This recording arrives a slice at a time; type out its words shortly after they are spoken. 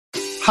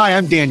Hi,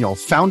 I'm Daniel,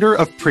 founder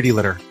of Pretty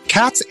Litter.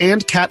 Cats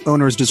and cat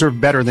owners deserve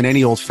better than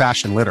any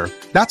old-fashioned litter.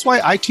 That's why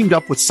I teamed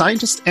up with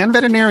scientists and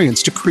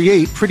veterinarians to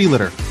create Pretty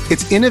Litter.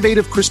 Its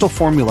innovative crystal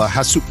formula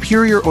has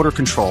superior odor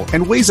control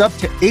and weighs up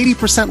to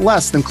 80%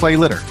 less than clay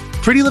litter.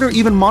 Pretty Litter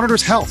even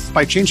monitors health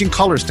by changing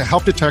colors to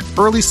help detect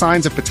early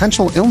signs of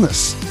potential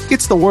illness.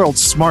 It's the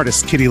world's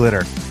smartest kitty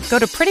litter. Go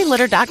to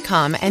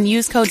prettylitter.com and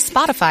use code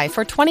SPOTIFY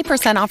for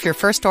 20% off your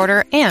first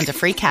order and a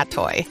free cat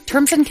toy.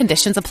 Terms and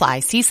conditions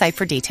apply. See site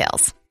for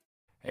details.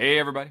 Hey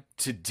everybody,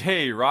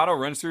 today Rahdo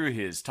runs through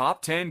his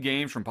top 10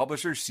 games from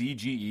publisher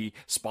CGE,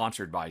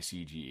 sponsored by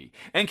CGE.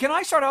 And can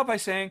I start out by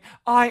saying,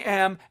 I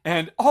am,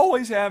 and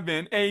always have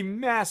been, a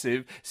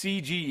massive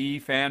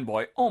CGE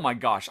fanboy. Oh my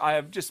gosh, I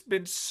have just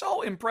been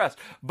so impressed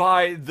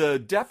by the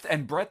depth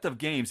and breadth of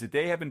games that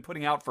they have been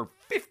putting out for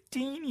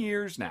 15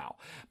 years now.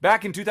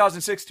 Back in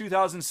 2006,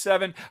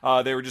 2007,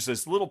 they were just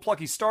this little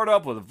plucky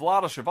startup with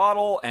Vlaada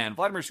Chvátil and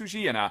Vladimir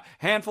Sushi and a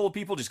handful of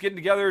people just getting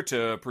together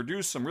to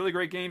produce some really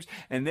great games,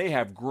 and they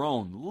have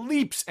grown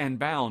leaps and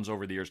bounds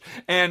over the years.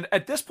 And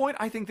at this point,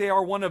 I think they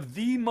are one of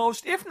the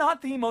most, if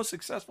not the most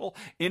successful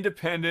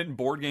independent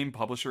board game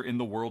publisher in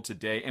the world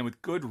today, and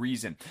with good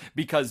reason,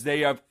 because they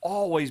have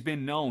always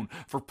been known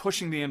for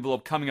pushing the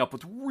envelope, coming up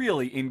with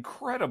really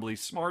incredibly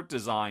smart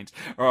designs,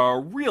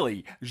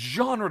 really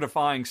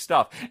genre-defining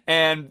stuff.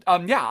 And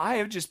I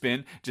have just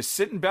been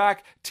sitting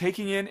back,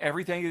 taking in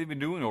everything they've been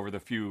doing over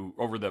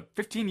the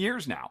 15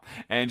 years now,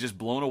 and just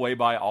blown away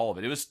by all of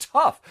it. It was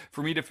tough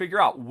for me to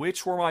figure out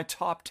which were my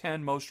top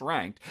 10 most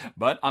ranked,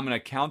 but I'm going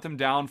to count them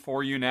down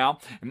for you now.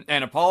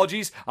 And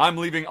apologies, I'm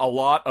leaving a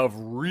lot of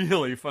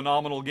really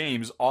phenomenal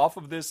games off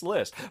of this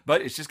list,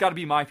 but it's just got to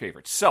be my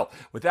favorites. So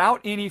without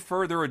any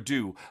further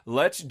ado,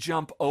 let's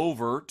jump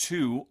over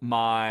to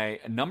my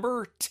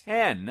number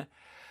 10,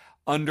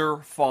 Under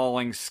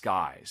Falling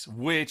Skies,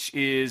 which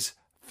is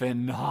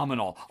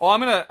phenomenal. Oh, I'm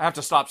going to have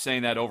to stop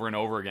saying that over and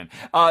over again.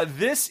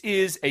 This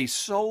is a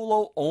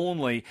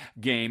solo-only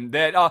game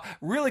that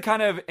really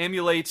kind of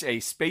emulates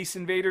a Space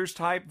Invaders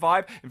type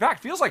vibe. In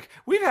fact, feels like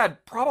we've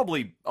had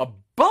probably a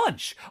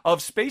bunch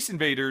of Space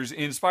Invaders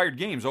inspired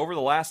games over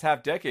the last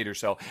half decade or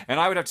so, and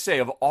I would have to say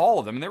of all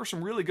of them, and there were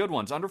some really good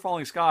ones, Under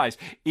Falling Skies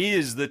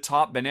is the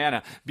top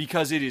banana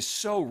because it is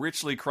so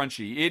richly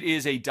crunchy. It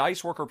is a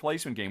dice worker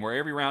placement game where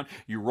every round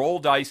you roll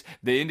dice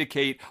that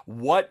indicate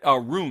what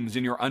rooms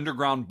in your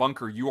underground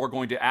bunker you are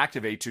going to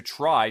activate to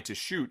try to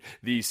shoot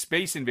these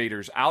Space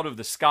Invaders out of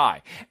the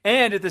sky.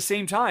 And at the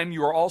same time,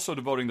 you are also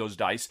devoting those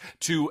dice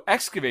to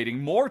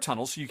excavating more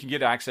tunnels so you can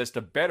get access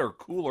to better,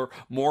 cooler,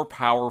 more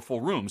powerful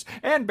rooms,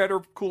 and better,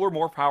 cooler,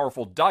 more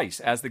powerful dice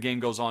as the game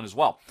goes on as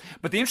well.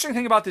 But the interesting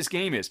thing about this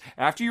game is,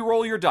 after you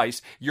roll your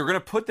dice, you're going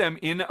to put them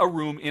in a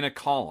room in a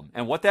column.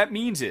 And what that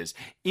means is,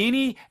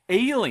 any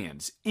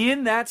aliens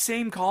in that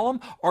same column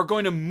are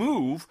going to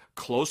move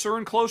closer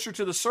and closer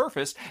to the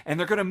surface, and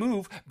they're going to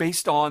move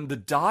based on the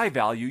die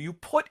value you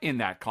put in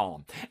that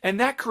column. And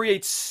that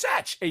creates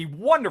such a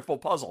wonderful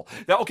puzzle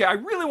that, okay, I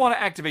really want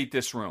to activate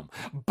this room,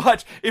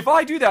 but if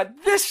I do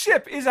that, this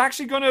ship is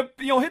actually going to,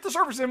 hit the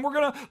surface, and we're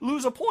going to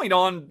lose a point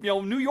on,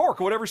 New York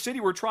or whatever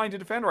city we're trying to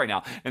defend right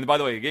now. And by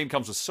the way, the game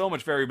comes with so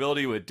much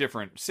variability with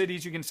different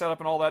cities you can set up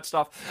and all that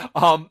stuff.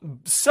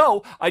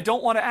 So I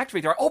don't want to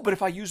activate there. Oh, but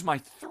if I use my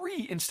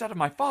 3 instead of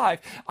my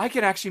 5, I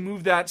can actually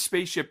move that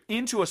spaceship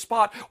into a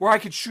spot where I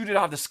could shoot it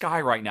out of the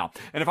sky right now.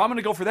 And if I'm going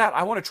to go for that,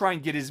 I want to try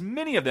and get as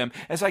many of them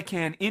as I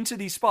can into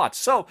these spots.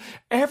 So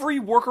every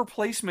worker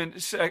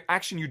placement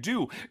action you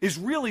do is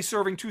really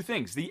serving two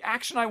things: the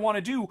action I want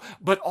to do,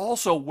 but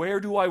also where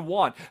do I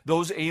want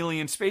those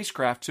alien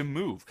spacecraft to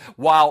move,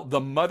 while the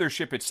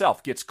mothership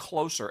itself gets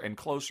closer and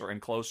closer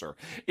and closer.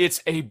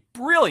 It's a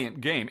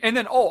brilliant game. And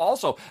then,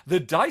 also, the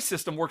dice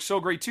system works so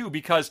great too,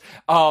 because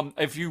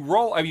if you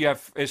roll, you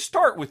have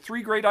start with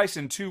 3 gray dice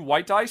and 2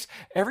 white dice.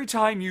 Every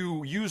time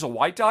you use a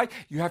white die,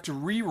 you have to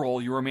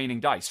re-roll your remaining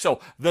dice. So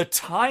the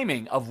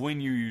timing of when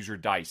you use your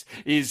dice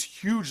is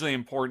hugely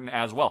important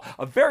as well.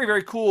 A very,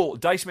 very cool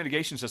dice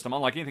mitigation system,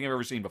 unlike anything I've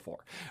ever seen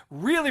before.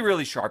 Really,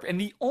 really sharp.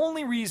 And the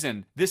only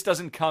reason this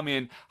doesn't come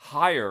in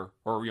higher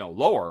or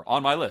lower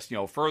on my list,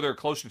 further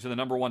closer to the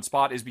number 1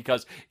 spot, is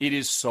because it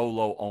is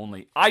solo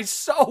only. I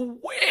so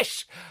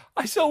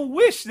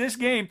wish this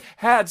game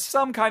had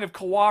some kind of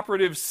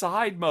cooperative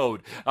side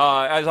mode,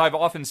 as I've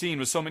often seen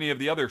with so many of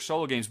the other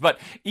solo games. But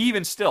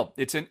even still,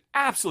 it's an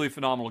absolutely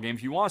phenomenal game.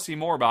 If you want to see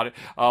more about it,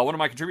 one of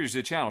my contributors to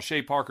the channel,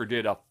 Shay Parker,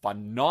 did a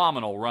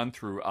phenomenal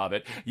run-through of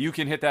it. You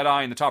can hit that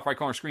eye in the top right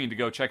corner screen to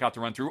go check out the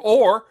run-through,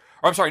 or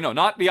I'm sorry, no,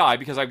 not the eye,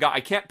 because I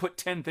can't put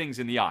 10 things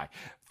in the eye.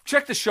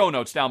 Check the show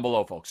notes down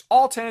below, folks.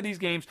 All 10 of these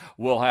games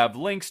will have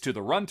links to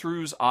the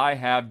run-throughs I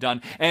have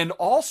done, and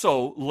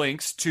also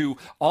links to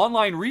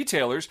online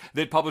retailers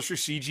that publisher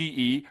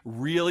CGE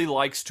really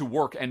likes to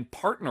work and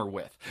partner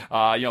with.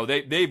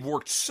 They've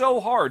worked so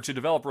hard to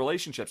develop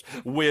relationships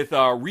with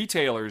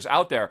retailers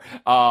out there,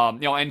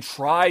 and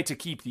try to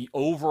keep the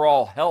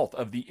overall health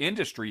of the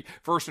industry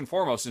first and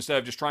foremost, instead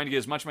of just trying to get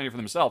as much money for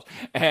themselves.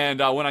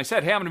 And when I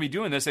said, hey, I'm going to be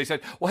doing this, they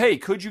said, well, hey,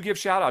 could you give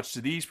shout-outs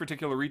to these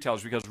particular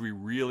retailers, because we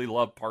really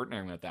love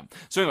partnering with them.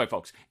 So anyway,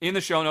 folks, in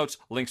the show notes,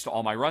 links to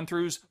all my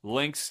run-throughs,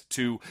 links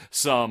to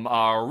some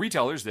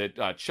retailers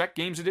that Czech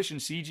Games Edition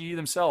CGE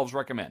themselves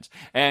recommends.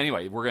 And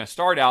anyway, we're going to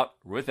start out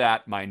with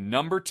that, my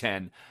number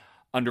 10,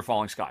 Under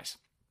Falling Skies.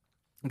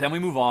 Then we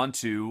move on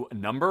to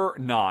number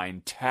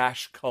 9,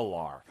 Tash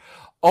Kalar.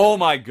 Oh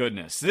my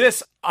goodness.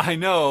 This, I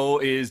know,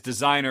 is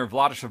designer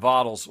Vlaada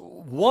Chvátil's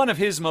one of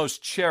his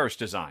most cherished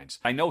designs.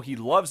 I know he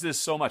loves this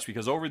so much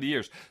because over the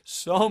years,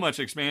 so much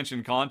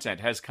expansion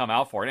content has come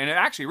out for it. And it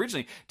actually,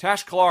 originally,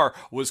 Tash Kalar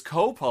was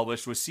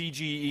co-published with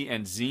CGE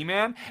and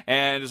Z-Man.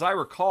 And as I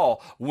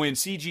recall, when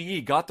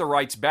CGE got the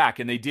rights back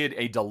and they did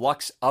a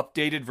deluxe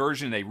updated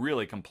version, they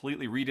really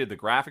completely redid the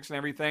graphics and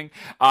everything,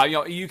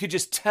 you could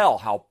just tell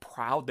how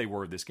proud they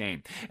were of this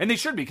game. And they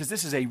should be, because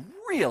this is a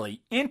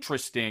really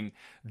interesting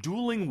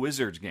Dueling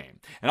Wizards game.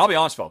 And I'll be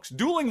honest, folks,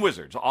 Dueling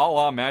Wizards, a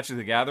la Magic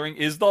the Gathering,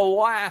 is the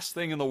last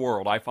thing in the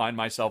world I find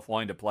myself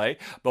wanting to play.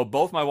 But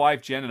both my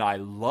wife Jen and I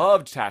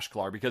loved Tash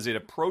Kalar because it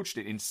approached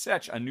it in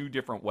such a new,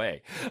 different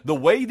way. The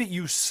way that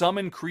you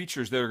summon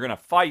creatures that are going to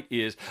fight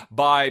is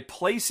by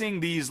placing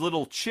these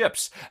little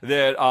chips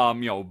that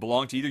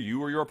belong to either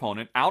you or your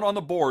opponent out on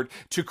the board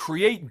to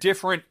create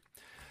different,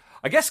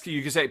 I guess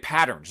you could say,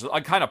 patterns,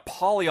 kind of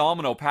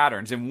polyomino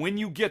patterns. And when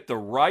you get the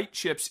right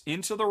chips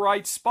into the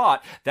right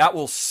spot, that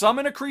will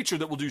summon a creature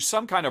that will do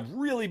some kind of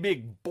really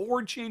big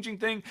board-changing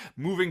thing,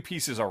 moving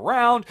pieces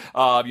around,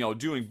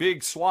 doing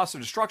big swaths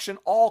of destruction,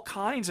 all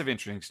kinds of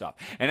interesting stuff.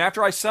 And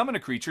after I summon a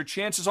creature,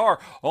 chances are,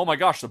 oh my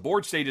gosh, the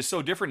board state is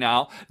so different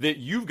now that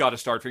you've got to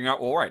start figuring out,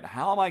 well, all right,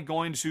 how am I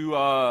going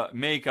to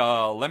make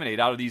lemonade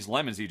out of these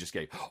lemons you just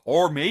gave?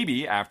 Or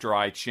maybe after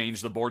I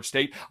change the board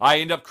state, I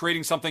end up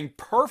creating something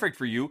perfect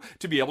for you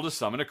to be able to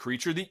summon a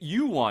creature that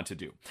you want to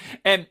do.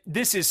 And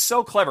this is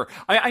so clever.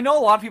 I know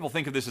a lot of people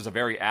think of this as a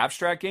very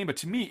abstract game, but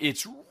to me,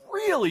 it's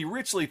really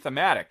richly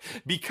thematic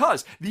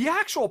because the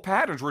actual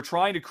patterns we're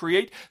trying to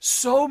create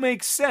so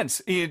make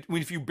sense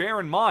if you bear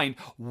in mind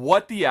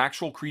what the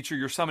actual creature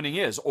you're summoning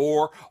is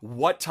or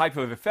what type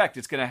of effect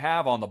it's going to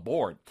have on the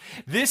board.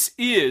 This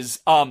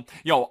is,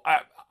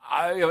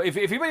 if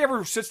anybody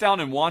ever sits down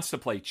and wants to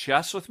play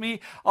chess with me,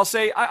 I'll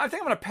say, I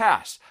think I'm going to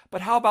pass.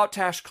 But how about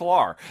Tash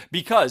Kalar?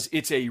 Because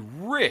it's a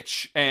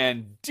rich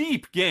and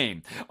deep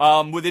game.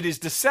 It is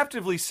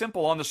deceptively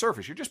simple on the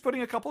surface. You're just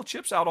putting a couple of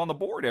chips out on the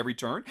board every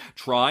turn,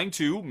 trying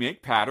to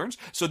make patterns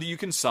so that you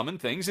can summon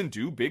things and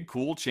do big,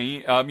 cool,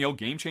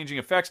 game-changing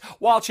effects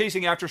while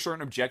chasing after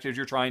certain objectives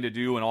you're trying to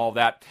do and all of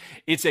that.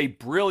 It's a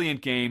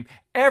brilliant game.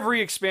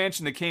 Every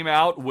expansion that came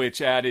out,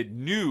 which added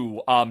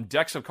new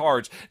decks of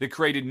cards that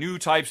created new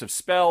types of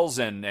spells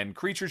and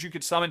creatures you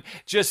could summon,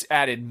 just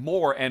added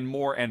more and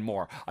more and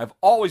more. I've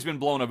always been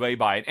blown away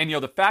by it. And,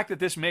 the fact that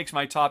this makes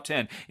my top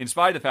 10, in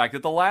spite of the fact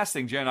that the last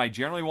thing Jen and I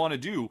generally want to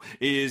do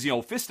is,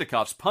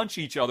 fisticuffs, punch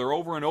each other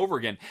over and over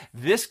again.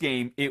 This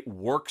game, it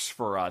works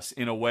for us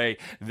in a way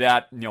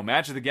that,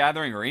 Magic the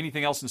Gathering or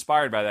anything else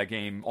inspired by that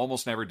game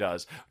almost never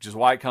does, which is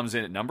why it comes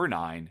in at number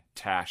 9,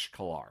 Tash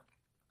Kalar.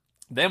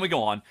 Then we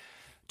go on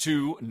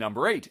to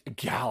number 8,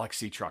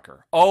 Galaxy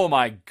Trucker. Oh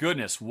my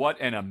goodness, what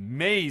an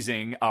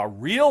amazing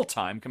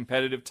real-time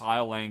competitive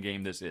tile-laying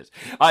game this is.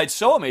 It's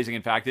so amazing,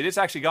 in fact, that it's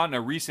actually gotten a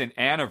recent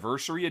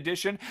anniversary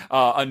edition,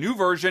 a new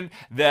version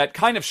that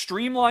kind of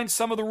streamlines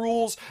some of the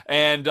rules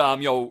and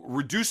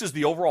reduces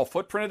the overall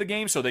footprint of the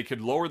game so they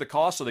could lower the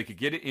cost so they could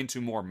get it into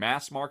more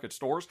mass market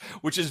stores,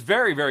 which is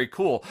very, very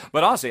cool.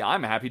 But honestly,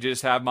 I'm happy to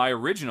just have my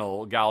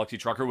original Galaxy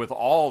Trucker with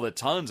all the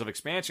tons of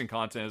expansion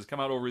content that has come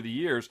out over the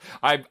years.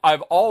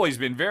 I've always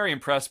been very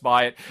impressed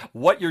by it.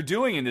 What you're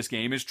doing in this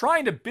game is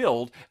trying to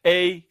build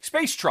a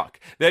space truck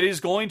that is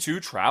going to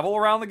travel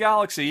around the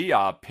galaxy,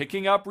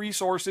 picking up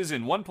resources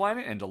in one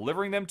planet and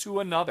delivering them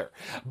to another.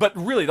 But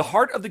really, the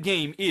heart of the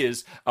game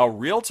is a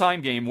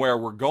real-time game where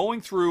we're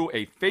going through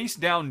a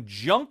face-down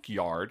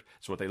junkyard.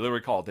 That's what they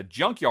literally call it, the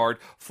junkyard,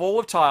 full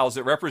of tiles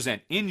that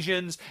represent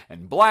engines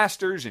and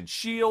blasters and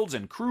shields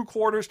and crew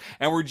quarters,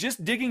 and we're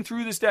just digging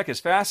through this deck as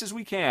fast as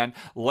we can,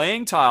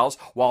 laying tiles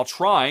while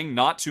trying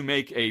not to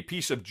make a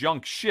piece of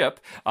junk ship,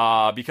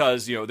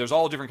 because there's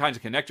all different kinds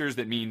of connectors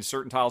that mean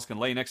certain tiles can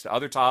lay next to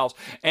other tiles,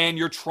 and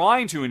you're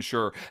trying to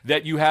ensure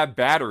that you have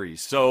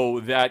batteries so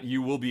that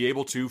you will be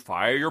able to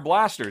fire your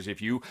blasters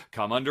if you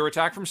come under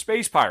attack from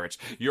space pirates.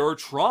 You're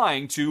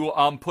trying to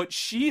put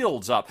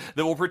shields up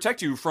that will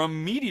protect you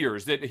from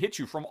meteors that hit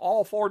you from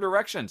all 4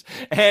 directions,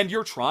 and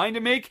you're trying to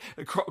make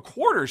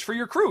quarters for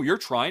your crew. You're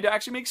trying to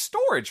actually make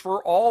storage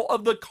for all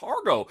of the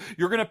cargo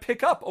you're going to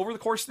pick up over the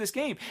course of this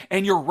game,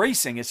 and you're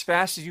racing as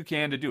fast as you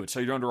can to do it, so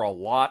you're under a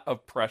lot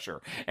of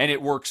pressure, and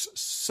it works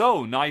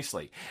so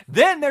nicely.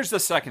 Then there's the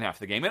second half of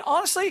the game, and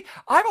honestly,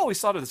 I've always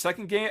thought of the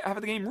second half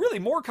of the game really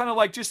more kind of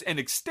like just an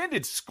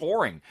extended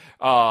scoring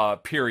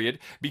period,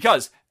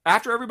 because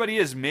after everybody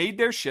has made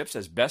their ships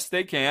as best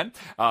they can,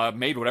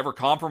 made whatever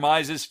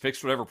compromises,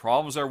 fixed whatever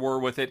problems there were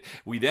with it,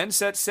 we then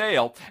set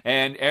sail,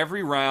 and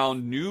every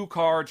round, new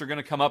cards are going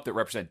to come up that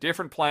represent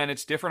different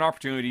planets, different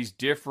opportunities,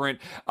 different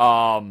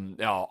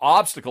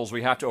obstacles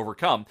we have to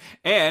overcome,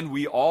 and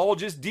we all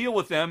just deal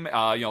with them,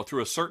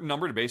 through a certain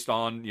number based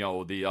on,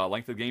 the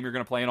length of the game you're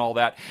going to play and all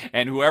that,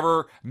 and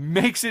whoever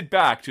makes it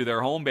back to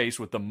their home base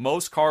with the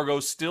most cargo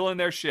still in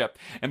their ship,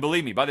 and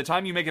believe me, by the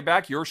time you make it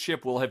back, your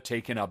ship will have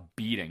taken a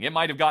beating. It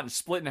might have gotten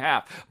split in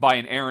half by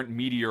an errant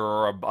meteor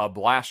or a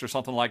blast or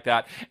something like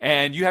that,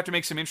 and you have to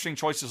make some interesting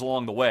choices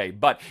along the way.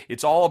 But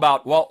it's all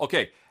about,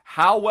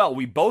 how well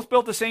we both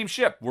built the same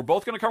ship. We're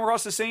both going to come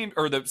across the same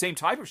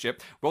type of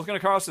ship. We're both going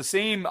to come across the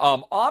same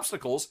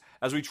obstacles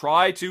as we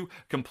try to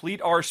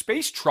complete our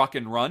space truck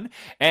and run.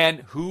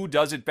 And who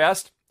does it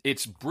best?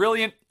 It's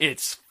brilliant.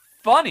 It's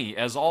funny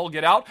as all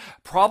get out.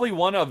 Probably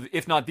one of,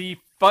 if not the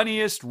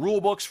funniest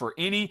rule books for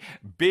any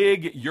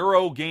big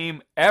Euro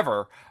game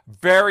ever.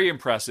 Very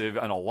impressive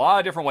in a lot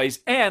of different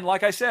ways. And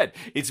like I said,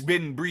 it's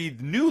been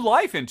breathed new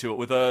life into it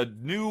with a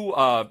new,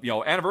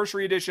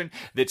 anniversary edition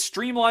that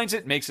streamlines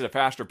it, makes it a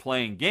faster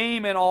playing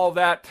game and all of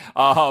that.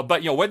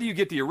 But whether you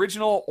get the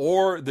original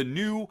or the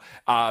new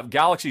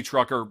Galaxy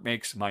Trucker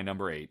makes my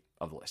number 8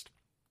 of the list.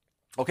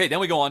 Okay,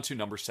 then we go on to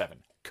number 7.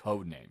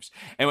 Codenames.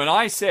 And when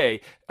I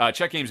say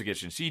Czech Games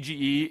Edition,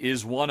 CGE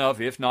is one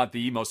of, if not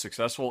the most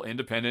successful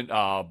independent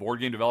board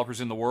game developers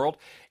in the world,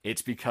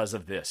 it's because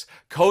of this.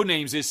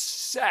 Codenames is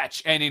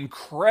such an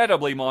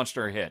incredibly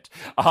monster hit.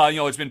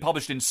 It's been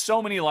published in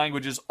so many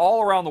languages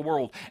all around the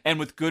world, and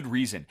with good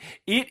reason.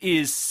 It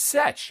is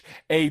such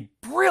a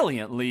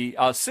brilliantly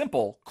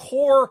simple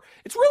core.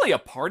 It's really a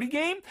party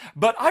game,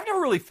 but I've never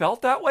really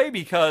felt that way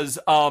because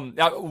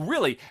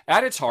really,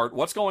 at its heart,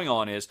 what's going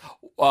on is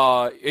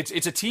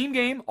it's a team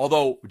game.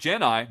 Although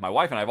my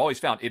wife and I have always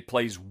found it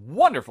plays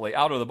wonderfully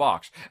out of the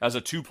box as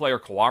a 2-player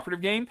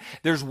cooperative game.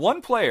 There's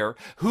one player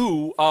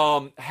who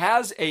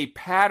has a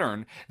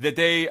pattern that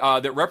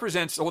that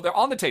represents. Well, they're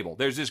on the table.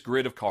 There's this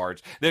grid of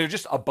cards. They're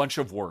just a bunch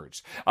of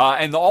words,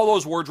 and all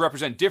those words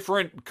represent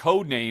different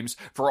code names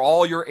for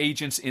all your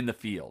agents in the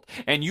field.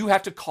 And you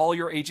have to call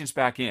your agents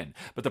back in.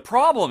 But the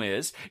problem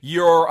is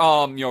your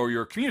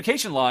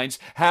communication lines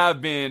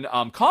have been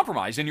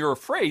compromised, and you're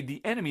afraid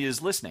the enemy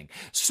is listening.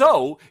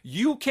 So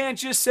you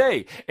can't just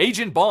say,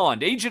 Agent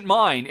Bond, Agent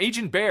Mine,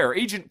 Agent Bear,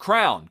 Agent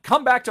Crown,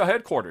 come back to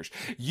headquarters.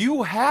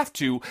 You have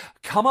to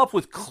come up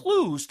with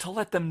clues to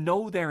let them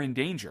know they're in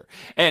danger.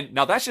 And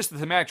now that's just the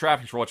thematic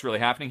traffic for what's really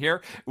happening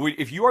here.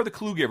 If you are the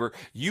clue giver,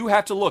 you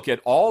have to look at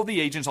all the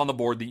agents on the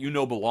board that you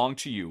know belong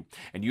to you.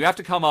 And you have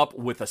to come up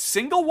with a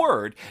single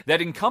word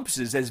that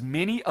encompasses as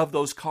many of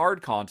those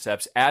card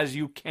concepts as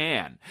you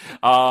can.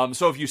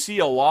 So if you see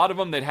a lot of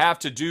them that have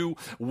to do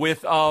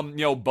with,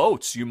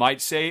 boats, you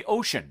might say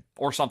ocean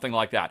or something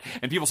like that.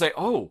 And people say,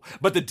 oh,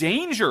 but the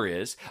danger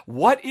is,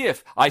 what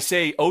if I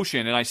say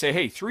ocean and I say,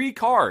 hey, 3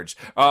 cards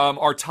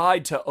are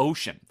tied to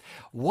ocean?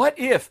 What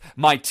if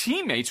my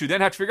teammates, who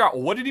then have to figure out,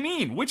 what did he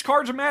mean? Which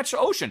cards are matched to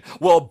ocean?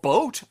 Well,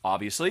 boat,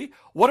 obviously.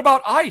 What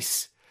about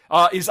ice?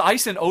 Is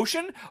ice an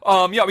ocean?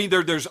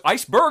 There's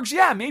icebergs.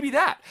 Yeah, maybe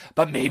that.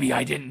 But maybe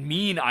I didn't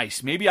mean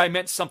ice. Maybe I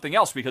meant something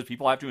else because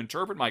people have to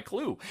interpret my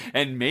clue.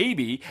 And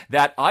maybe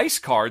that ice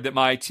card that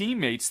my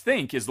teammates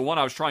think is the one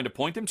I was trying to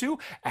point them to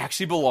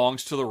actually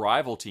belongs to the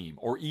rival team.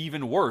 Or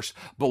even worse,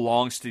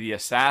 belongs to the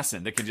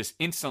assassin that can just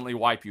instantly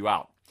wipe you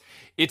out.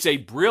 It's a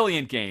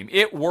brilliant game.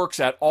 It works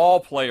at all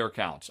player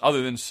counts,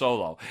 other than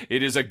solo.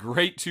 It is a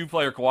great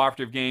 2-player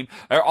cooperative game.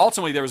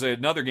 Ultimately, there was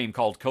another game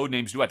called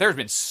Codenames Duet. There's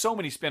been so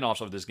many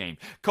spin-offs of this game.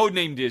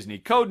 Codename Disney,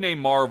 Codename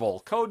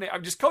Marvel,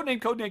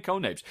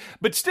 Codenames.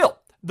 But still,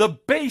 the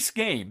base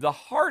game, the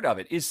heart of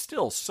it, is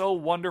still so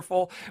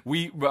wonderful.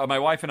 My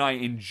wife and I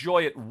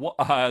enjoy it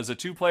as a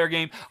 2-player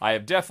game. I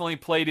have definitely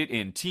played it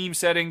in team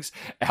settings,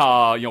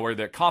 where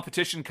the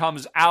competition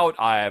comes out.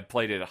 I have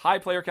played it at high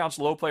player counts,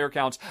 low player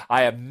counts.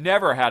 I have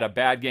never had a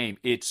bad game.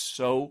 It's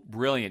so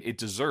brilliant. It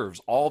deserves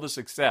all the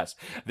success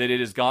that it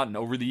has gotten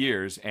over the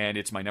years, and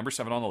it's my number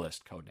 7 on the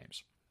list,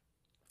 Codenames.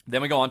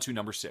 Then we go on to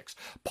number 6,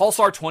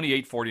 Pulsar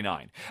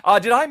 2849.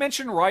 Did I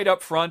mention right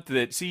up front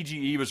that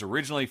CGE was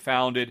originally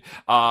founded,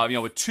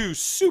 with 2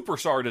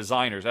 superstar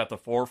designers at the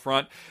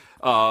forefront?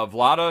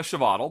 Vlada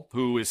Chvátil,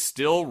 who is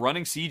still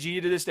running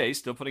CGE to this day,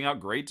 still putting out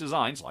great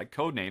designs like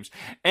Codenames,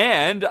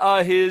 and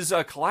his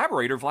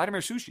collaborator,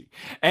 Vladimir Sushi.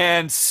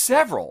 And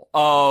several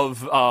of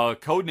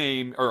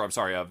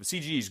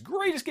CGE's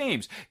greatest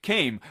games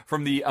came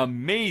from the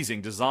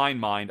amazing design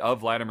mind of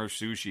Vladimir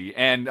Sushi,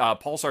 and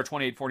Pulsar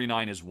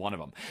 2849 is one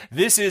of them.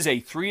 This is a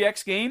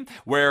 3X game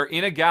where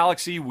in a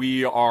galaxy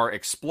we are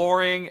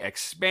exploring,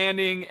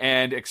 expanding,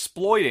 and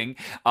exploiting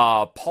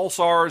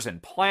pulsars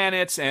and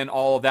planets and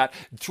all of that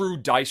through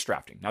through dice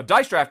drafting. Now,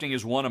 dice drafting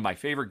is one of my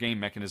favorite game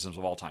mechanisms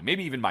of all time.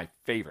 Maybe even my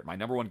favorite, my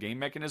number one game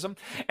mechanism.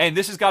 And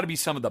this has got to be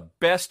some of the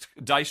best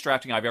dice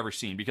drafting I've ever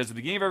seen, because at the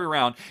beginning of every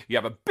round, you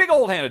have a big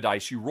old hand of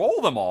dice, you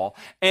roll them all,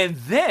 and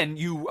then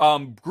you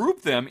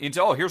group them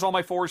into, oh, here's all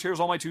my 4s, here's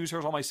all my 2s,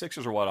 here's all my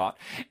 6s or whatnot.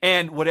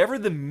 And whatever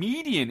the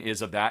median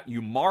is of that,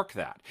 you mark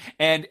that.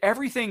 And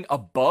everything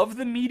above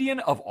the median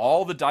of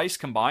all the dice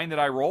combined that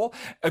I roll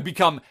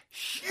become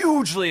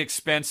hugely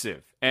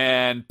expensive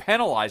and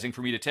penalizing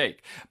for me to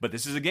take. But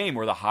this is a game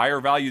where the higher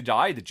value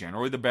die,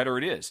 generally the better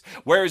it is.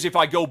 Whereas if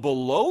I go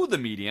below the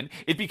median,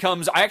 it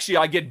becomes, I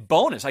get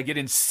bonus, I get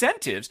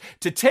incentives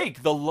to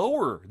take the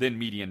lower than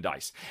median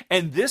dice.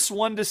 And this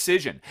one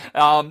decision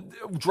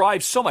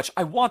drives so much.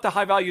 I want the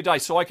high value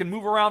dice so I can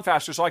move around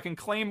faster, so I can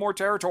claim more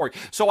territory,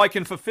 so I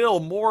can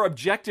fulfill more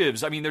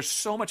objectives. I mean, there's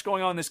so much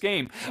going on in this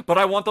game, but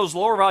I want those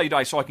lower value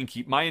dice so I can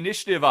keep my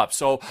initiative up,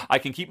 so I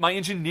can keep my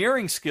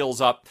engineering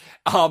skills up.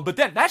 But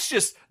then that's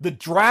just the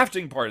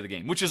drafting part of the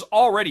game, which is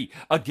already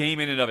a game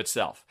in and of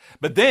itself.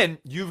 But then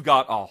you've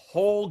got a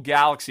whole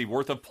galaxy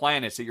worth of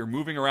planets that you're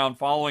moving around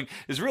following.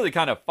 This really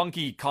kind of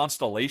funky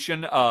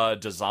constellation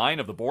design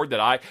of the board that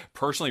I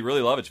personally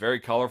really love. It's very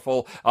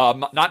colorful,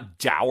 not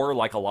dour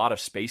like a lot of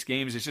space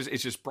games.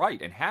 It's just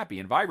bright and happy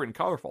and vibrant and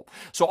colorful.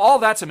 So all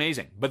that's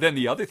amazing. But then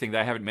the other thing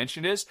that I haven't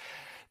mentioned is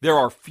there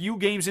are few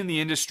games in the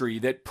industry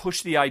that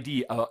push the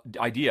idea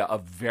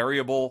of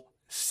variable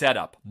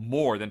setup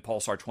more than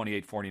Pulsar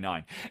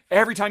 2849.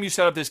 Every time you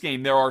set up this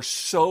game, there are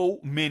so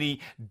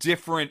many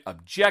different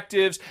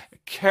objectives,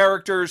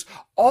 characters,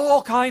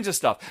 all kinds of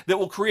stuff that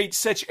will create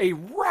such a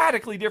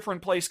radically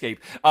different playscape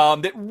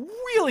that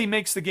really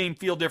makes the game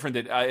feel different,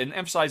 that and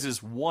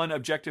emphasizes one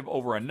objective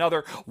over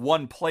another,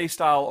 one play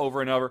style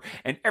over another.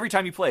 And every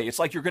time you play, it's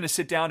like you're going to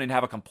sit down and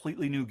have a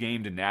completely new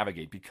game to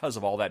navigate because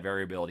of all that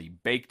variability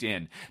baked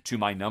in to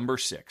my number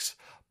 6,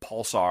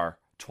 Pulsar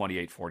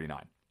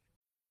 2849.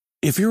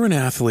 If you're an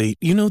athlete,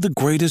 you know the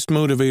greatest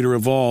motivator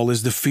of all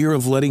is the fear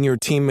of letting your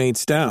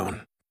teammates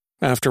down.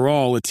 After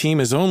all, a team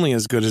is only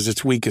as good as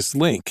its weakest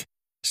link.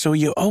 So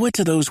you owe it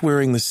to those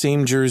wearing the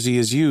same jersey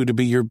as you to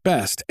be your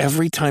best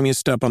every time you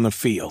step on the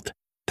field.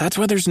 That's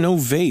why there's no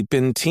vape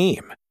in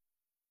team.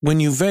 When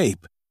you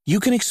vape, you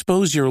can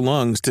expose your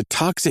lungs to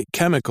toxic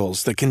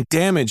chemicals that can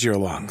damage your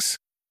lungs.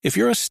 If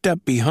you're a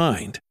step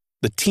behind,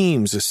 the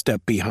team's a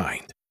step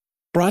behind.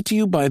 Brought to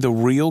you by The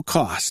Real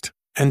Cost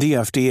and the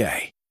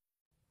FDA.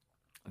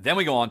 Then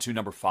we go on to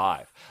number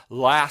 5,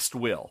 Last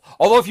Will.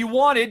 Although if you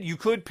wanted, you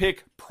could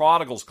pick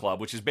Prodigal's Club,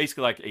 which is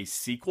basically like a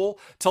sequel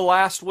to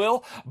Last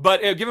Will.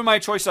 But given my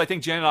choices, I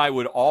think Jen and I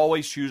would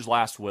always choose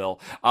Last Will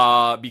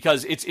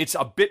because it's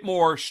a bit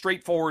more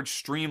straightforward,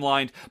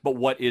 streamlined. But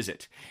what is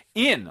it?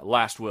 In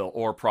Last Will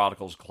or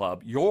Prodigal's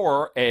Club,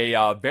 you're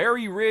a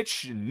very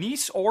rich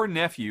niece or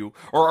nephew,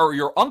 or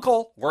your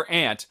uncle or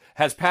aunt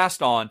has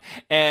passed on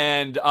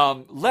and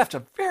left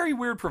a very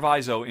weird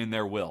proviso in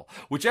their will.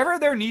 Whichever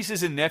of their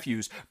nieces and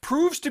nephews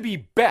proves to be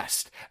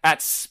best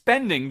at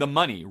spending the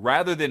money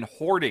rather than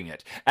hoarding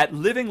it, at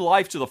living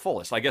life to the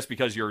fullest. I guess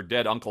because your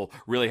dead uncle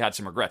really had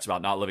some regrets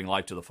about not living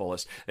life to the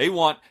fullest. They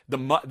want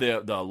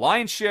the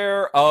lion's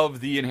share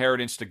of the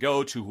inheritance to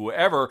go to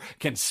whoever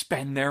can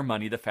spend their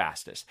money the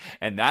fastest.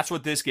 And that's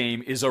what this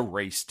game is a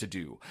race to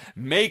do.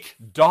 Make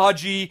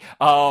dodgy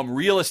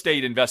real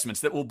estate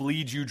investments that will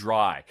bleed you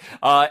dry.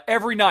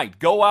 Every night,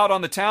 go out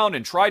on the town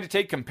and try to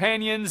take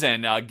companions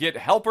and get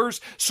helpers.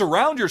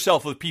 Surround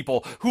yourself with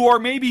people who are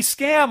maybe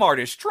scam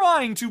artists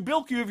trying to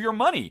bilk you of your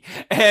money.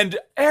 And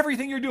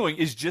everything you're doing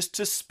is just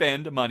to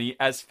spend money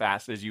as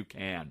fast as you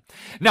can.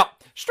 Now,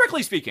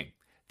 strictly speaking,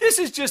 this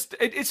is just,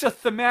 it's a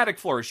thematic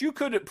flourish. You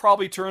could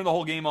probably turn the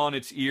whole game on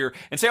its ear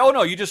and say, oh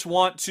no, you just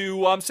want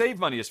to save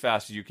money as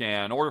fast as you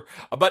can.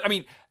 But I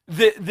mean,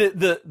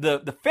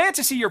 the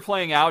fantasy you're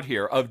playing out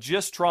here of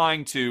just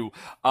trying to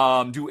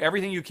do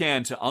everything you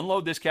can to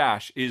unload this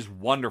cash is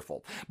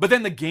wonderful. But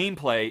then the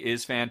gameplay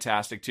is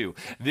fantastic too.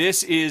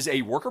 This is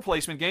a worker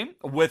placement game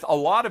with a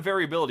lot of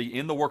variability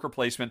in the worker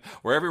placement,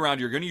 where every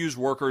round you're going to use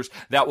workers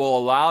that will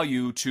allow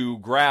you to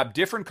grab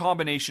different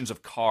combinations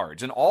of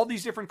cards. And all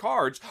these different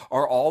cards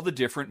are all the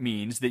different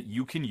means that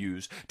you can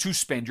use to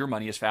spend your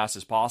money as fast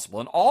as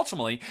possible. And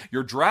ultimately,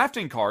 you're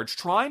drafting cards,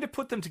 trying to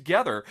put them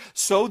together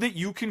so that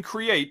you can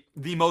create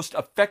the most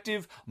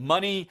effective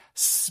money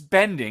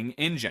spending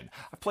engine.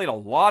 I've played a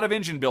lot of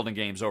engine building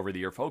games over the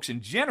year, folks,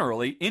 and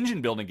generally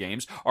engine building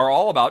games are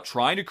all about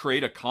trying to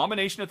create a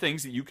combination of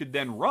things that you could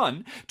then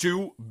run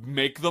to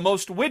make the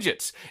most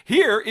widgets.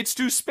 Here, it's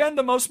to spend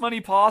the most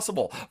money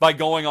possible by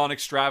going on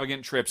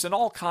extravagant trips and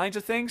all kinds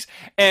of things,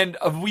 and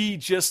we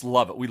just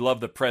love it. We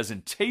love the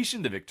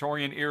presentation, the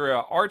Victorian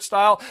era art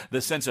style,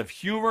 the sense of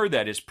humor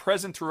that is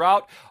present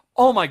throughout.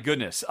 Oh my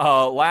goodness.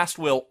 Last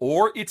Will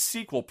or its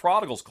sequel,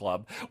 Prodigal's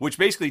Club, which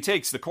basically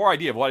takes the core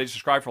idea of what I just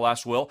described for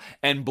Last Will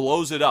and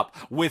blows it up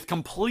with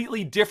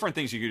completely different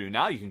things you can do.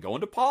 Now you can go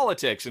into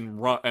politics and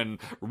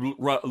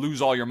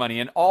lose all your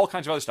money and all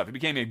kinds of other stuff. It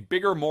became a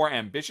bigger, more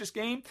ambitious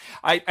game.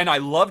 I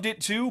loved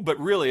it too, but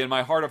really in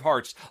my heart of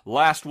hearts,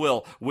 Last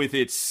Will, with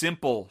its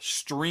simple,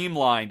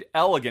 streamlined,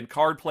 elegant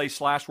card play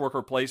 /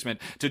 worker placement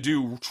to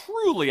do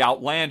truly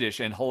outlandish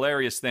and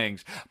hilarious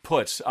things,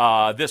 puts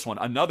this one,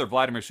 another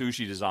Vladimir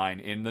Sushi design,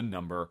 in the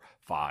number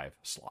 5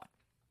 slot.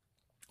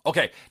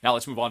 Okay, now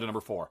let's move on to number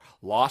 4,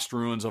 Lost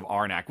Ruins of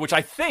Arnak, which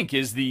I think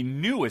is the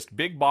newest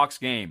big box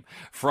game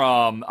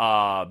from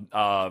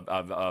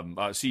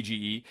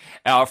CGE,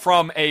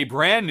 from a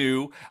brand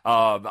new,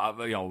 not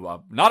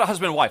a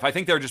husband and wife. I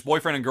think they're just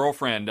boyfriend and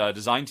girlfriend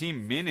design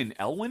team, Min and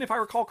Elwin, if I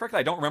recall correctly.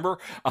 I don't remember,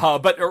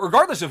 but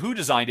regardless of who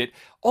designed it,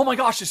 oh my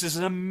gosh, this is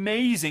an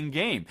amazing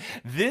game.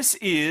 This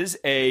is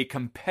a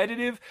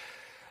competitive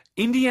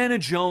Indiana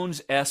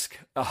Jones-esque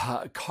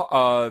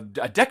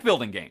deck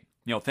building game.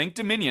 Think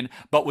Dominion,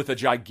 but with a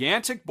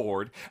gigantic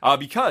board,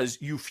 because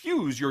you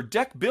fuse your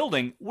deck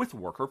building with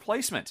worker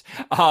placement.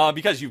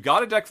 Because you've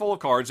got a deck full of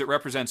cards that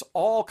represents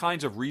all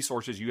kinds of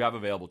resources you have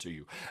available to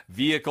you.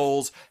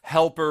 Vehicles,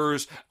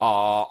 helpers,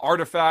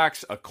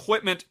 artifacts,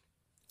 equipment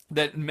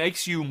that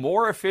makes you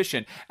more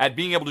efficient at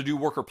being able to do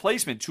worker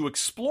placement to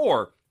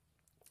explore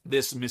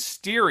this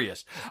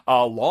mysterious,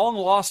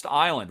 long-lost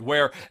island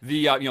where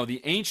the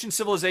ancient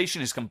civilization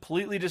has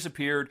completely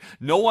disappeared.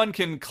 No one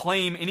can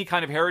claim any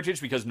kind of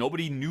heritage because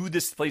nobody knew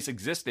this place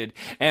existed.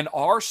 And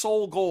our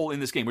sole goal in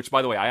this game, which,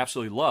 by the way, I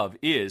absolutely love,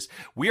 is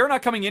we are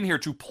not coming in here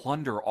to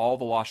plunder all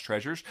the lost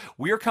treasures.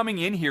 We are coming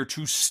in here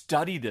to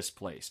study this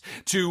place,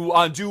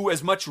 to do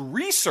as much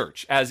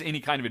research as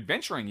any kind of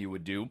adventuring you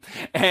would do,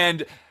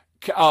 and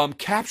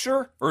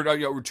to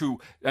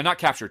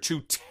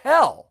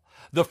tell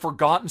the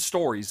forgotten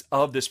stories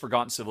of this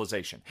forgotten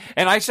civilization.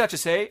 And I just have to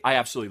say, I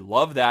absolutely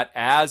love that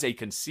as a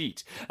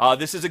conceit.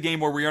 This is a game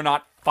where we are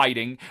not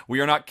fighting, we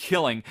are not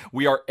killing,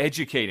 we are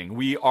educating.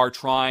 We are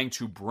trying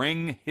to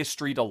bring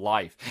history to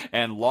life,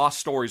 and lost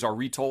stories are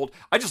retold.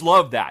 I just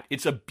love that.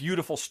 It's a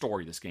beautiful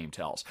story this game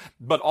tells.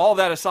 But all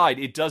that aside,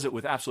 it does it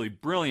with absolutely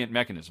brilliant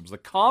mechanisms. The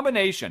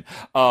combination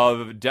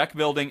of deck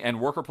building and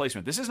worker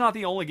placement. This is not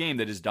the only game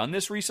that has done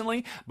this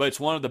recently, but it's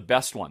one of the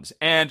best ones.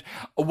 And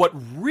what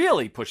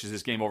really pushes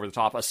this game over the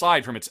top,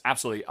 aside from its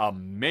absolutely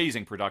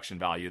amazing production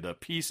value, the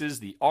pieces,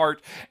 the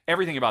art,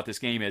 everything about this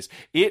game, is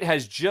it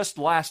has just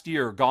last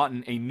year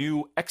gotten a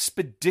new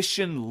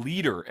Expedition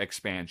Leader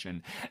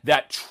expansion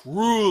that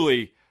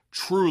truly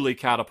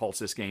catapults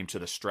this game to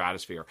the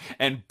stratosphere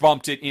and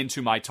bumped it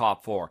into my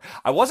top 4.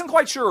 I wasn't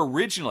quite sure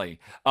originally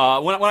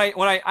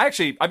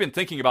I've been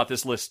thinking about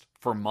this list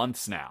for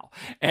months now,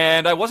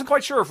 and I wasn't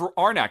quite sure for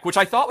Arnak, which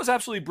I thought was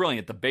absolutely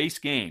brilliant, the base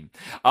game,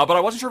 but I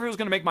wasn't sure if it was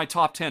going to make my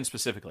top 10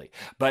 specifically.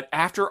 But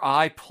after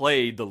I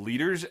played the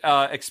Leaders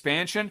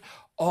expansion,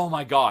 oh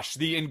my gosh,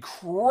 the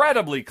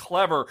incredibly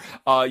clever,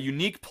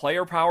 unique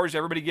player powers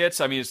everybody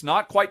gets. I mean, it's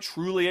not quite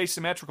truly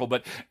asymmetrical,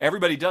 but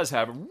everybody does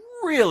have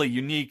really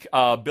unique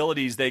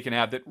abilities they can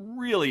have that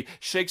really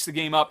shakes the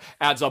game up,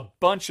 adds a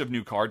bunch of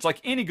new cards.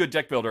 Like any good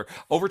deck builder,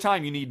 over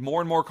time you need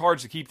more and more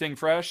cards to keep things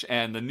fresh,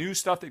 and the new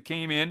stuff that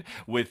came in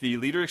with the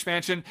Leader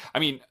expansion, I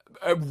mean,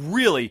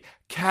 really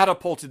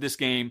catapulted this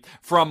game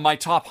from my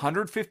top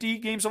 150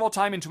 games of all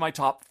time into my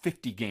top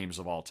 50 games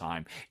of all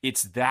time.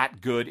 It's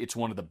that good. It's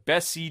one of the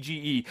best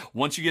CGE.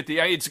 Once you get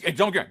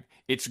don't get me,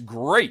 it's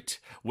great.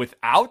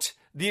 Without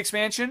the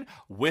expansion,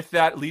 with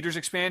that Leaders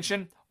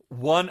expansion,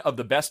 one of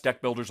the best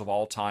deck builders of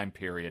all time,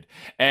 period.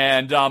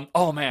 And,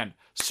 oh man,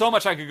 so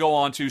much I could go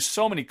on to,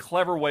 so many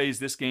clever ways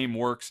this game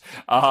works.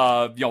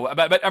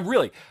 But I'm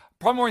really,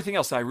 probably more than anything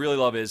else that I really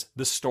love is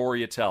the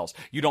story it tells.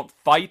 You don't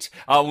fight.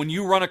 When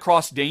you run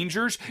across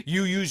dangers,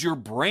 you use your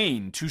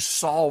brain to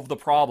solve the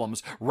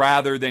problems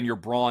rather than your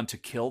brawn to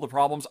kill the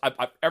problems.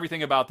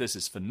 Everything about this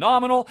is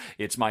phenomenal.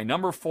 It's my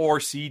number 4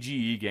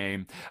 CGE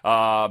game.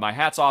 My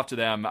hat's off to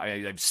them.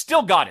 I've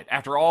still got it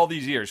after all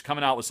these years,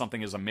 coming out with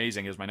something as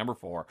amazing as my number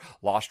 4,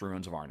 Lost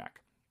Ruins of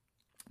Arnak.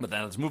 But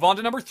then let's move on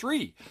to number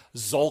 3,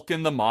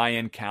 Tzolk'in the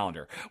Mayan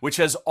Calendar, which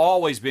has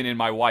always been in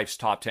my wife's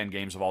top 10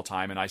 games of all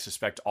time, and I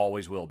suspect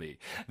always will be.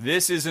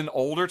 This is an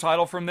older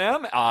title from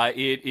them.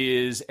 It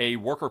is a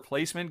worker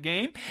placement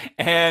game,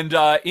 and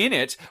in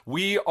it,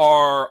 we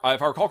are,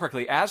 if I recall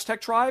correctly, Aztec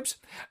tribes.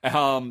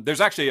 There's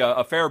actually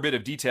a fair bit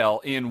of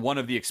detail in one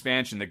of the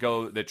expansion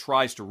that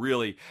tries to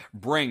really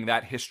bring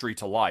that history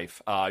to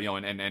life,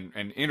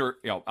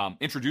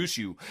 introduce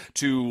you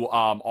to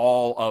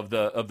all of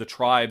the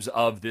tribes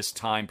of this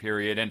time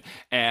period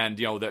and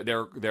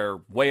their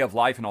way of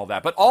life and all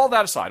that. But all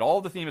that aside,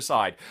 all the theme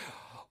aside,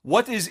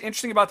 What is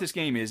interesting about this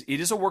game is it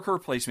is a worker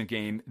replacement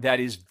game that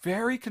is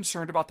very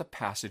concerned about the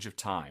passage of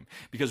time.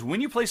 Because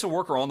when you place a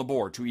worker on the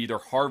board to either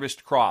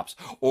harvest crops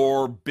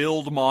or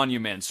build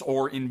monuments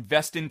or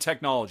invest in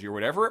technology or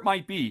whatever it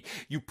might be,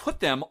 you put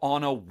them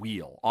on a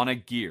wheel, on a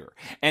gear.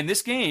 And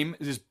this game,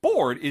 this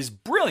board, is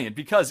brilliant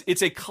because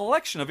it's a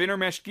collection of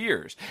intermeshed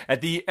gears.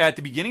 At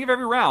the beginning of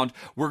every round,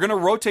 we're going to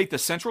rotate the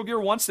central gear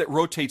once that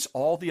rotates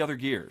all the other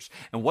gears.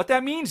 And what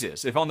that means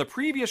is, if on the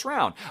previous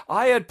round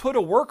I had put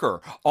a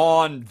worker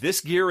on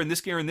this gear and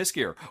this gear and this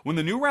gear, when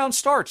the new round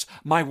starts,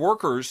 my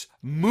workers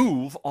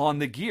move on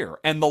the gear.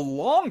 And the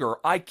longer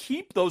I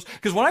keep those,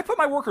 because when I put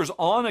my workers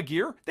on a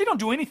gear, they don't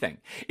do anything.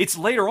 It's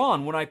later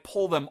on when I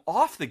pull them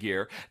off the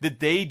gear that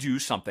they do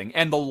something.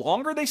 And the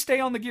longer they stay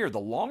on the gear, the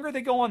longer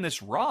they go on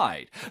this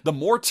ride, the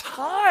more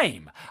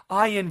time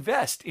I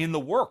invest in the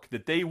work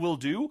that they will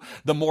do,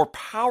 the more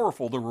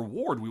powerful the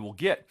reward we will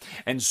get.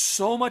 And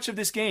so much of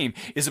this game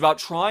is about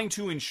trying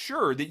to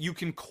ensure that you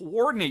can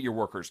coordinate your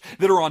workers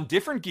that are on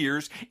different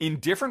gears in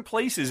different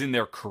places in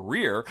their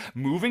career,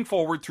 moving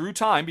forward through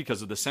time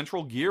because of the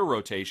central gear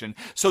rotation,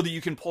 so that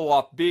you can pull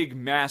off big,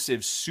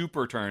 massive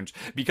super turns.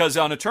 Because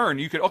on a turn,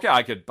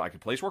 I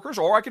could place workers,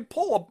 or I could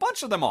pull a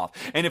bunch of them off.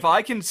 And if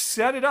I can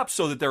set it up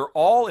so that they're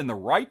all in the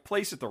right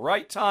place at the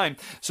right time,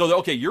 so that,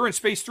 okay, you're in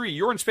space 3,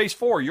 you're in space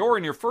 4, you're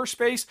in your first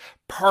space,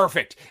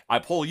 perfect. I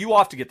pull you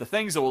off to get the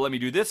things that will let me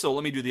do this, that will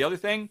let me do the other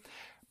thing.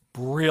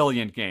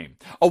 Brilliant game.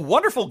 A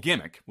wonderful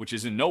gimmick, which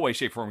is in no way,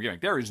 shape, form, or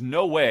gimmick. There is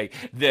no way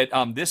that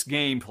this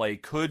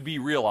gameplay could be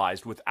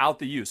realized without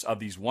the use of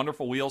these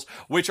wonderful wheels,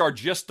 which are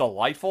just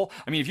delightful.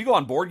 I mean, if you go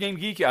on Board Game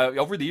Geek,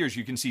 over the years,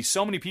 you can see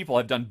so many people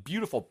have done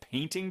beautiful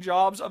painting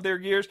jobs of their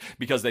gears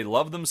because they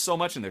love them so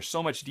much and there's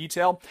so much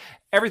detail.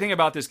 Everything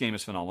about this game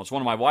is phenomenal. It's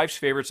one of my wife's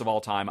favorites of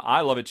all time.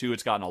 I love it too.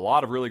 It's gotten a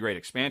lot of really great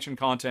expansion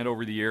content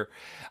over the year.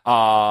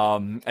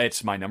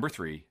 It's my number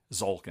 3,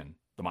 Tzolk'in,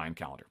 the Mayan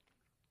calendar.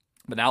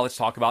 But now let's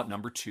talk about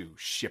number 2,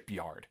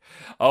 Shipyard.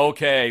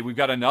 Okay, we've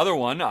got another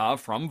one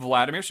from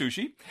Vladimir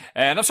Sushi.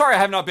 And I'm sorry I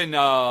have not been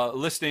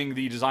listing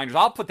the designers.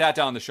 I'll put that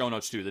down in the show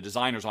notes too, the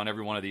designers on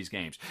every one of these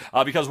games.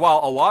 Because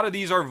while a lot of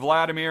these are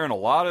Vladimir and a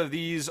lot of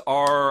these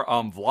are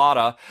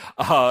Vlada,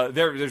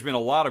 there's been a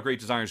lot of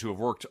great designers who have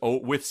worked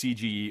with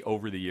CGE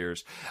over the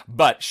years.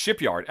 But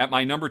Shipyard, at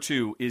my number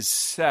 2, is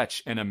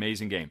such an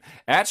amazing game.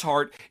 At its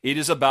heart, it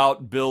is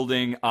about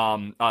building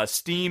a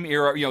steam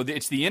era. You know,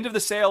 it's the end of the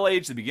sail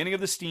age, the beginning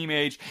of the steam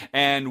age,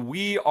 and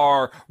we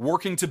are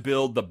working to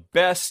build the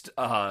best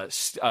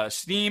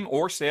steam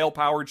or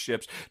sail-powered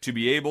ships to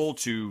be able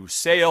to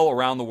sail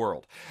around the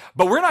world.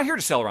 But we're not here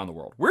to sail around the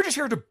world. We're just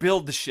here to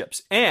build the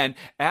ships. And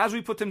as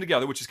we put them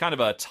together, which is kind of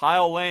a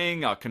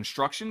tile-laying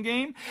construction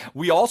game,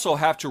 we also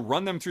have to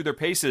run them through their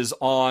paces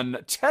on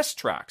test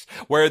tracks,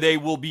 where they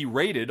will be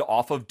rated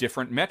off of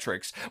different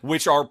metrics,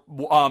 which are,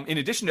 in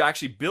addition to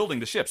actually building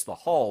the ships, the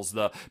hulls,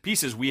 the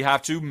pieces, we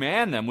have to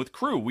man them with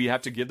crew. We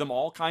have to give them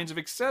all kinds of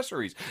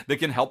accessories that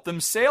can help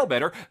them sail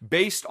better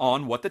based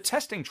on what the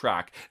testing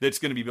track that's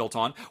going to be built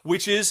on,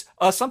 which is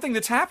something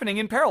that's happening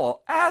in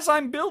parallel. As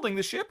I'm building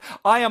the ship,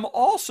 I am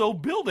also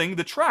building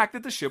the track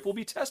that the ship will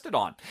be tested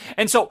on.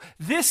 And so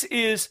this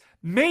is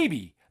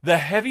maybe the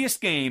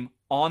heaviest game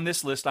on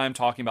this list I'm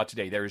talking about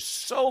today. There is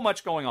so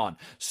much going on,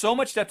 so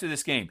much depth to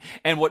this game.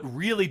 And what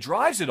really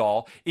drives it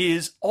all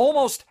is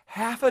almost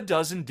half a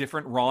dozen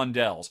different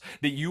rondels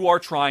that you are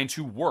trying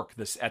to work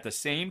this at the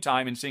same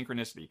time in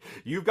synchronicity.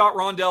 You've got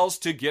rondels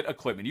to get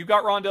equipment. You've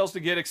got rondels to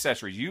get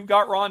accessories. You've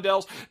got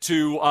rondels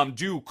to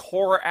do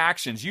core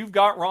actions. You've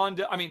got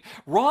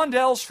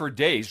rondels for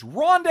days.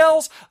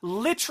 Rondels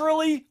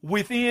literally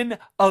within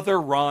other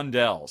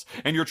rondels.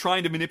 And you're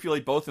trying to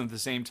manipulate both of them at the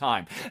same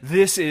time.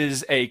 This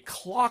is a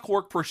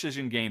clockwork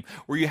precision game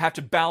where you have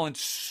to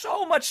balance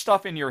so much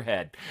stuff in your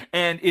head.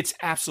 And it's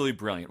absolutely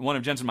brilliant. One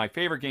of Jensen, my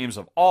favorite games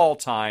of all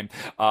time.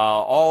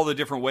 All the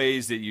different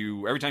ways that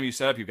every time you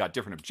set up, you've got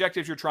different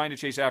objectives you're trying to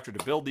chase after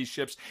to build these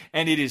ships,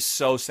 and it is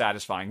so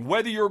satisfying.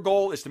 Whether your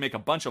goal is to make a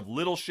bunch of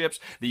little ships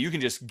that you can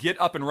just get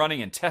up and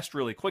running and test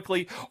really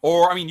quickly,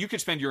 or, you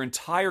could spend your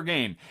entire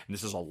game, and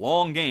this is a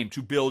long game,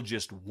 to build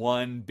just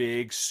one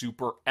big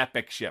super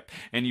epic ship,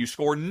 and you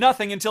score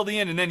nothing until the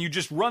end, and then you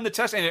just run the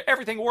test, and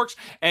everything works,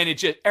 and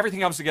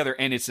everything comes together,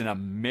 and it's an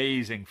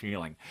amazing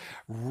feeling.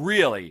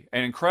 Really,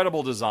 an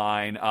incredible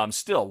design,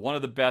 still one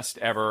of the best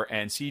ever,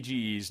 and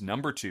CGE's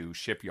number 2,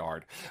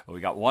 Shipyard. Well, we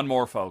got one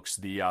more, folks.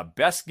 The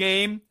best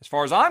game, as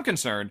far as I'm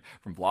concerned,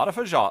 from Vlaada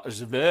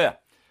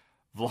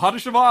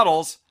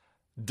Chvátil's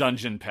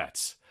Dungeon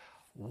Pets.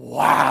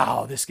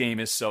 Wow, this game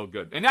is so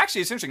good. And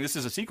actually, it's interesting. This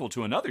is a sequel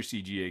to another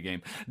CGA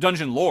game,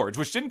 Dungeon Lords,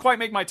 which didn't quite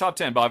make my top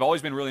 10, but I've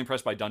always been really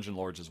impressed by Dungeon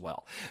Lords as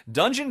well.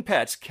 Dungeon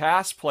Pets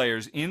casts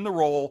players in the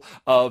role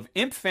of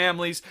imp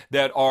families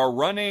that are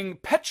running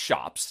pet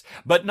shops,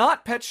 but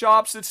not pet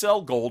shops that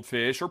sell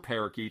goldfish or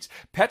parakeets,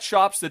 pet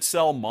shops that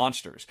sell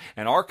monsters.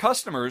 And our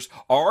customers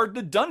are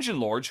the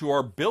Dungeon Lords who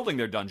are building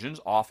their dungeons,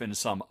 often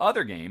some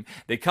other game.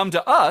 They come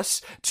to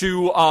us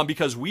to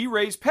because we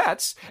raise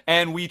pets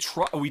and we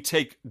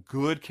take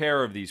good good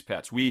care of these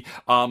pets. We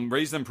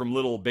raise them from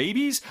little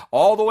babies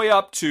all the way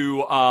up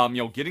to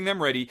getting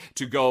them ready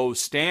to go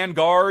stand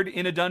guard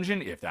in a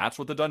dungeon, if that's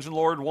what the Dungeon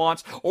Lord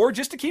wants, or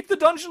just to keep the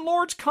Dungeon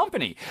Lord's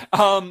company.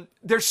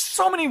 There's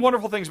so many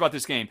wonderful things about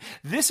this game.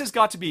 This has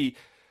got to be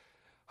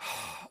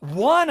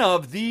one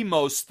of the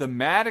most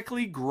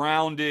thematically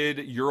grounded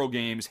Euro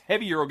games,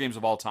 heavy Euro games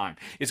of all time.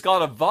 It's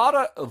got a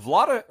Vita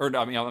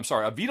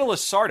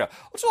Lasarda.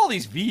 What's all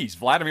these V's?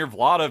 Vladimir,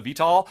 Vlada,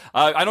 Vital.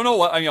 I don't know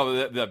what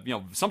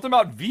something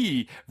about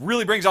V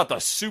really brings out the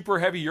super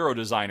heavy Euro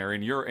designer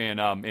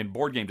in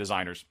board game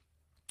designers.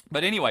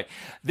 But anyway,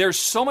 there's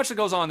so much that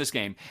goes on in this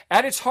game.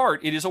 At its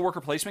heart, it is a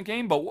worker placement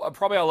game, but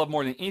probably I love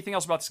more than anything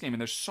else about this game, and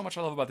there's so much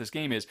I love about this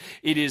game, is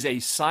it is a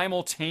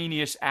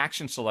simultaneous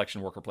action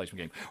selection worker placement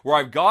game, where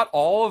I've got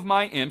all of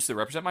my imps that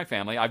represent my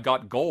family, I've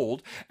got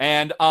gold,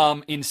 and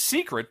in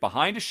secret,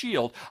 behind a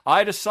shield,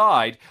 I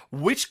decide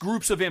which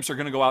groups of imps are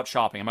going to go out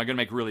shopping. Am I going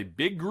to make really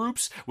big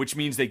groups, which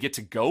means they get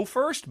to go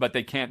first, but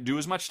they can't do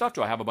as much stuff?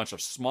 Do I have a bunch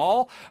of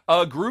small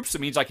groups? That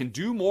means I can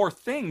do more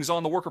things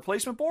on the worker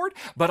placement board,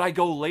 but I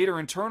go later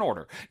in turn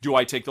order. Do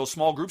I take those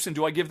small groups and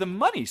do I give them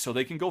money so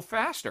they can go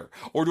faster?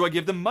 Or do I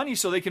give them money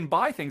so they can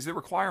buy things that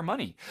require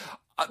money?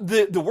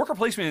 The worker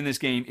placement in this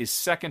game is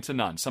second to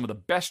none. Some of the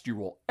best you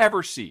will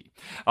ever see.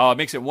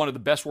 Makes it one of the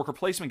best worker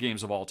placement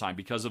games of all time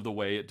because of the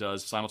way it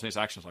does simultaneous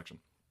action selection.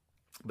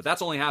 But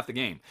that's only half the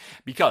game,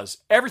 because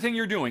everything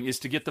you're doing is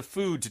to get the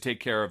food to take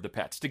care of the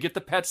pets, to get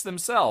the pets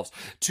themselves,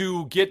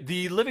 to get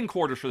the living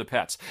quarters for the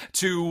pets,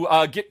 to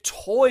get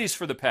toys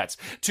for the pets,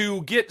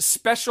 to get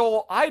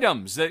special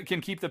items that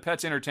can keep the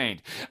pets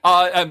entertained,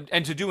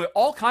 and to do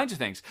all kinds of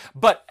things.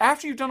 But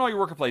after you've done all your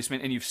worker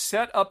placement and you've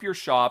set up your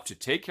shop to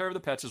take care of the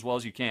pets as well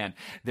as you can,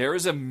 there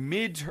is a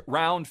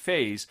mid-round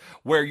phase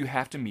where you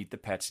have to meet the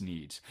pets'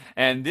 needs.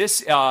 And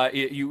this,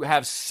 you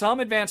have some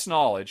advanced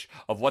knowledge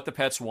of what the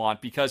pets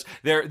want, because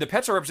the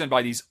pets are represented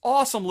by these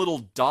awesome little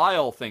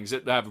dial things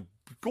that have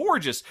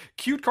gorgeous,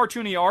 cute,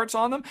 cartoony arts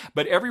on them,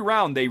 but every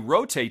round they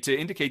rotate to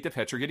indicate the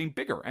pets are getting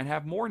bigger and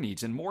have more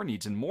needs and more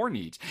needs and more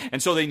needs.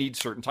 And so they need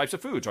certain types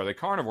of foods. Are they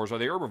carnivores? Are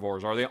they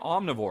herbivores? Are they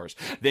omnivores?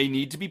 They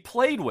need to be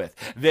played with.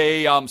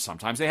 They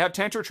sometimes they have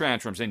temper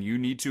tantrums, and you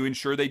need to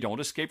ensure they don't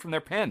escape from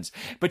their pens.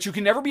 But you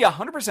can never be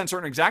 100%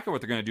 certain exactly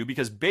what they're going to do,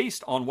 because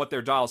based on what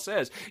their dial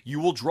says, you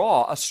will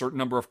draw a certain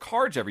number of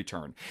cards every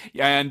turn.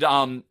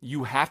 And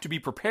you have to be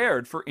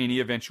prepared for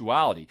any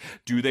eventuality.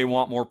 Do they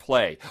want more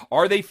play?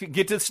 Are they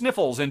get to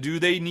sniffles? And do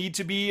they need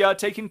to be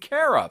taken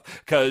care of?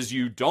 Because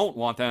you don't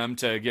want them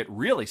to get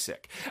really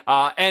sick.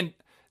 And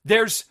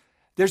there's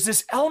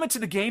this element to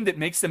the game that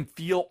makes them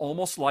feel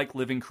almost like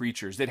living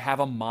creatures that have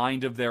a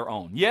mind of their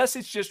own. Yes,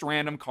 it's just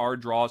random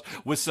card draws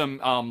with some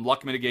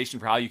luck mitigation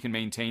for how you can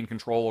maintain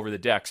control over the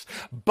decks.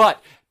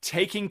 But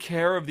taking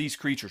care of these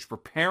creatures,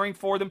 preparing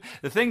for them.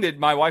 The thing that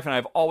my wife and I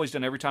have always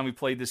done every time we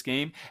played this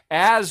game,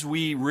 as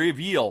we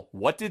reveal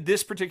what did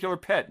this particular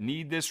pet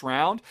need this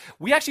round,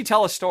 we actually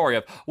tell a story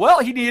of, well,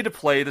 he needed to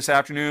play this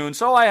afternoon,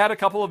 so I had a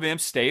couple of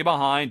imps stay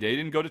behind. They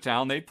didn't go to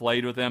town. They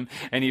played with him,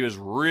 and he was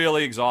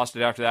really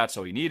exhausted after that,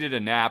 so he needed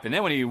a nap. And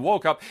then when he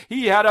woke up,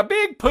 he had a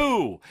big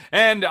poo.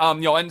 And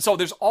and so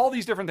there's all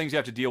these different things you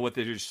have to deal with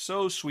that are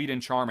so sweet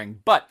and charming.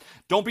 But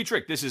don't be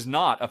tricked. This is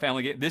not a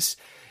family game.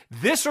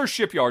 This or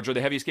Shipyards are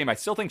the heaviest game. I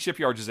still think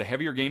Shipyards is a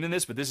heavier game than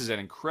this, but this is an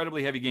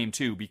incredibly heavy game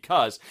too,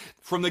 because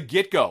from the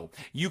get-go,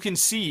 you can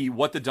see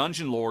what the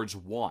Dungeon Lords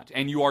want,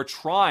 and you are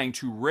trying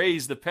to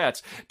raise the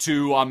pets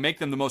to make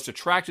them the most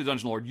attractive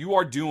Dungeon Lord. You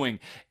are doing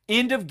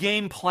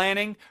end-of-game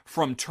planning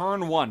from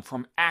turn one,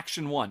 from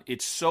action one.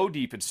 It's so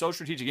deep, it's so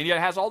strategic, and yet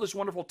it has all this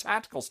wonderful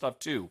tactical stuff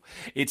too.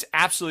 It's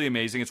absolutely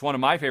amazing. It's one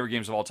of my favorite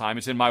games of all time.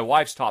 It's in my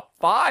wife's top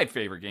 5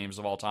 favorite games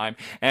of all time,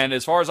 and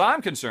as far as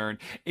I'm concerned,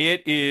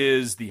 it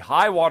is the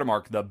high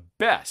watermark, the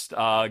best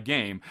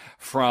game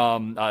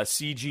from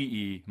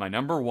CGE, my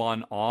number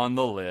 1 on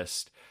the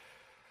list.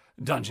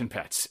 Dungeon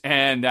Pets.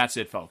 And that's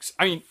it, folks.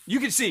 I mean, you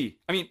can see,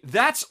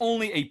 that's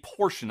only a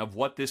portion of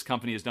what this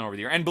company has done over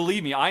the year. And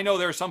believe me, I know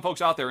there are some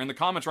folks out there in the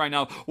comments right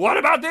now, what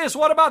about this?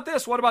 What about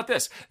this? What about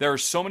this? There are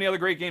so many other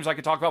great games I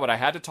could talk about, but I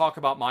had to talk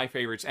about my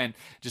favorites. And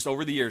just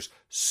over the years,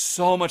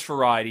 so much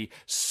variety,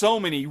 so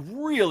many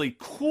really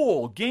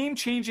cool,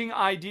 game-changing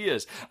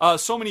ideas,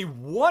 so many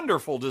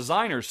wonderful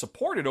designers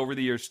supported over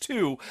the years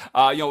too,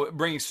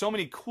 bringing so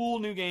many cool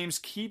new games,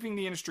 keeping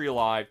the industry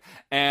alive.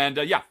 And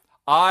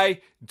I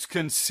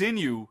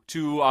continue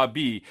to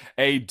be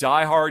a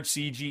diehard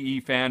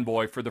CGE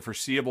fanboy for the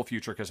foreseeable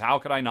future, because how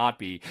could I not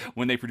be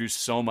when they produce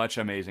so much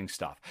amazing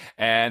stuff?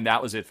 And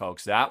that was it,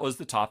 folks. That was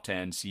the top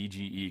 10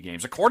 CGE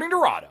games, according to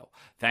Rahdo.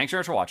 Thanks very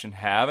much for watching.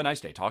 Have a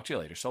nice day. Talk to you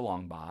later. So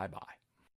long. Bye-bye.